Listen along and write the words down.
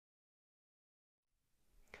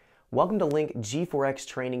Welcome to Link G4x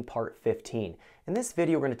Training Part 15. In this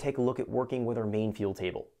video, we're going to take a look at working with our main fuel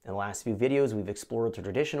table. In the last few videos, we've explored the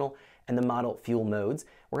traditional and the model fuel modes.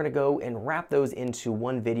 We're going to go and wrap those into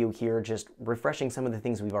one video here, just refreshing some of the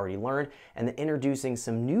things we've already learned and then introducing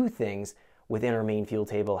some new things within our main fuel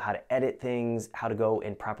table, how to edit things, how to go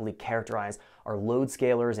and properly characterize our load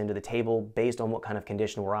scalars into the table based on what kind of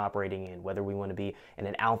condition we're operating in, whether we want to be in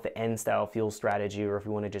an out-the-end style fuel strategy or if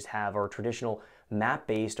we want to just have our traditional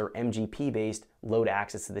map-based or MGP-based load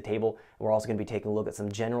access to the table. We're also going to be taking a look at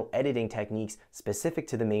some general editing techniques specific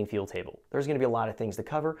to the main fuel table. There's going to be a lot of things to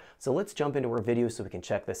cover, so let's jump into our video so we can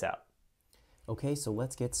check this out. Okay, so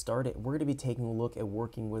let's get started. We're going to be taking a look at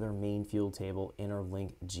working with our main fuel table in our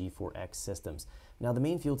Link G4x systems. Now, the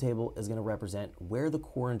main fuel table is going to represent where the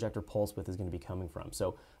core injector pulse width is going to be coming from.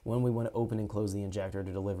 So when we want to open and close the injector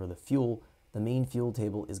to deliver the fuel, the main fuel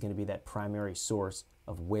table is going to be that primary source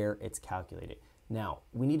of where it's calculated. Now,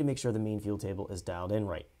 we need to make sure the main fuel table is dialed in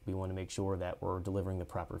right. We want to make sure that we're delivering the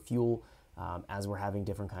proper fuel as we're having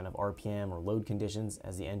different kind of RPM or load conditions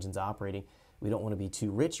as the engine's operating. We don't want to be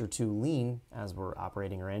too rich or too lean as we're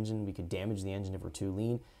operating our engine. We could damage the engine if we're too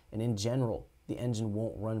lean. And in general, the engine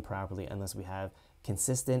won't run properly unless we have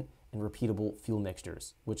consistent and repeatable fuel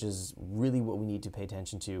mixtures, which is really what we need to pay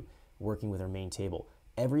attention to working with our main table.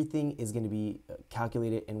 Everything is going to be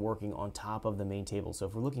calculated and working on top of the main table. So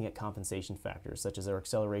if we're looking at compensation factors, such as our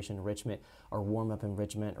acceleration enrichment, our warm-up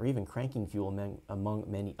enrichment, or even cranking fuel among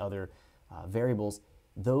many other variables,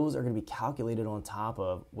 those are going to be calculated on top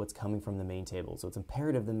of what's coming from the main table. So it's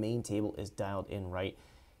imperative the main table is dialed in right,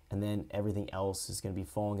 and then everything else is going to be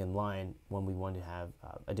falling in line when we want to have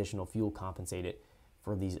additional fuel compensated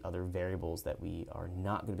for these other variables that we are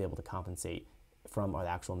not going to be able to compensate from our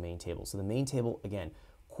actual main table. So the main table, again,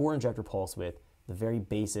 core injector pulse width, the very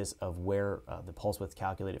basis of where the pulse width is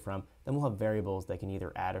calculated from. Then we'll have variables that can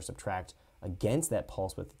either add or subtract against that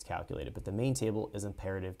pulse width that's calculated, but the main table is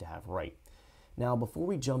imperative to have right. Now, before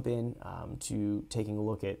we jump in to taking a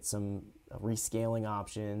look at some rescaling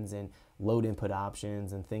options and load input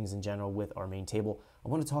options and things in general with our main table, I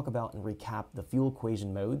want to talk about and recap the fuel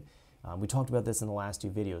equation mode. We talked about this in the last two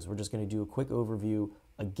videos. We're just going to do a quick overview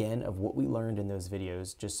again of what we learned in those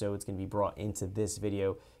videos, just so it's going to be brought into this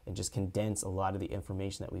video and just condense a lot of the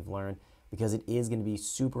information that we've learned, because it is going to be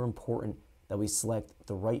super important that we select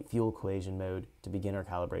the right fuel equation mode to begin our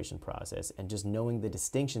calibration process, and just knowing the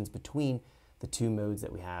distinctions between the two modes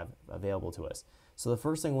that we have available to us. So the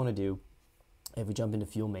first thing I want to do, if we jump into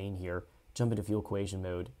fuel main here, jump into fuel equation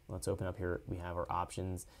mode, let's open up here, we have our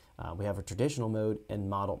options. We have a traditional mode and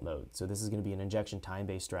model mode. So this is going to be an injection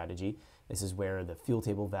time-based strategy. This is where the fuel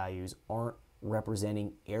table values aren't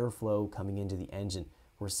representing airflow coming into the engine.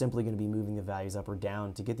 We're simply going to be moving the values up or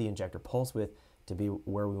down to get the injector pulse width to be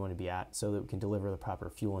where we want to be at so that we can deliver the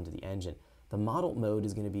proper fuel into the engine. The model mode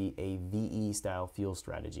is going to be a VE style fuel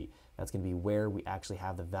strategy. That's going to be where we actually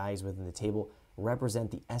have the values within the table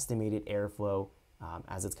represent the estimated airflow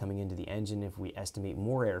as it's coming into the engine. If we estimate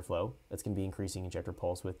more airflow, that's going to be increasing injector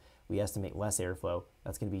pulse width. We estimate less airflow,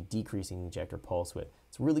 that's going to be decreasing injector pulse width.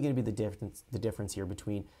 It's really going to be the difference here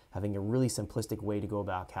between having a really simplistic way to go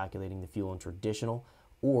about calculating the fuel in traditional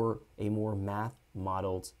or a more math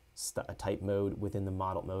modeled type mode within the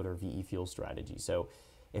model mode or VE fuel strategy. So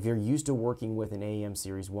if you're used to working with an AEM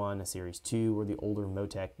Series 1, a Series 2, or the older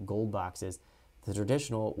Motec Gold boxes, the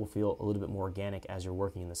traditional will feel a little bit more organic as you're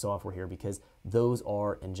working in the software here, because those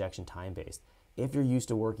are injection time based. If you're used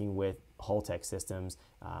to working with Haltech systems,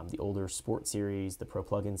 the older Sport series, the Pro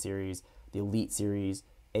Plugin series, the Elite series,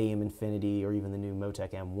 AM Infinity, or even the new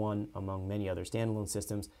Motec M1, among many other standalone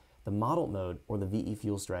systems, the model mode or the VE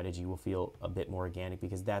fuel strategy will feel a bit more organic,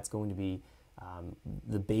 because that's going to be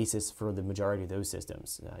the basis for the majority of those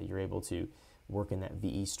systems. You're able to work in that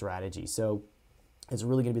VE strategy. So it's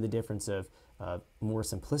really going to be the difference of more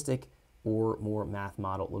simplistic or more math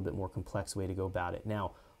model, a little bit more complex way to go about it.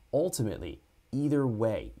 Now, ultimately, either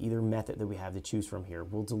way, either method that we have to choose from here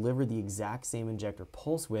will deliver the exact same injector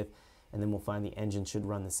pulse width, and then we'll find the engine should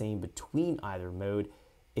run the same between either mode.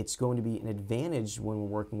 It's going to be an advantage when we're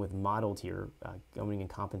working with modeled here, going and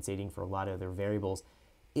compensating for a lot of other variables.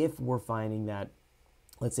 If we're finding that,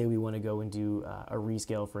 let's say we want to go and do a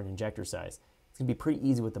rescale for an injector size, it's going to be pretty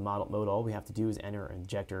easy with the model mode. All we have to do is enter an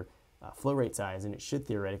injector flow rate size, and it should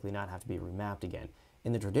theoretically not have to be remapped again.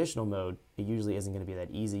 In the traditional mode, it usually isn't going to be that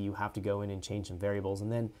easy. You have to go in and change some variables and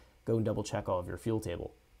then go and double check all of your fuel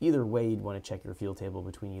table. Either way, you'd want to check your fuel table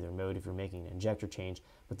between either mode if you're making an injector change,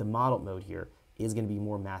 but the model mode here is going to be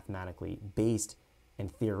more mathematically based,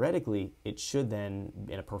 and theoretically, it should then,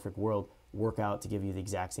 in a perfect world, work out to give you the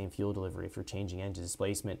exact same fuel delivery if you're changing engine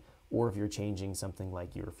displacement or if you're changing something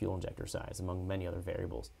like your fuel injector size, among many other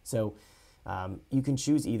variables. So you can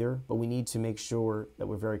choose either, but we need to make sure that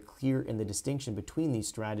we're very clear in the distinction between these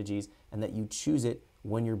strategies and that you choose it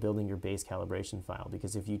when you're building your base calibration file.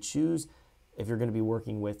 Because if you're going to be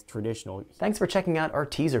working with traditional. Thanks for checking out our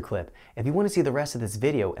teaser clip. If you want to see the rest of this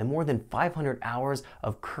video and more than 500 hours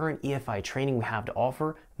of current EFI training we have to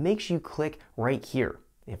offer, make sure you click right here.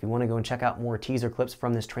 If you want to go and check out more teaser clips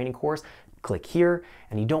from this training course, click here,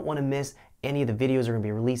 and you don't want to miss any of the videos we're going to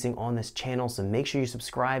be releasing on this channel, so make sure you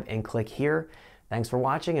subscribe and click here. Thanks for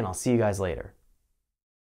watching, and I'll see you guys later.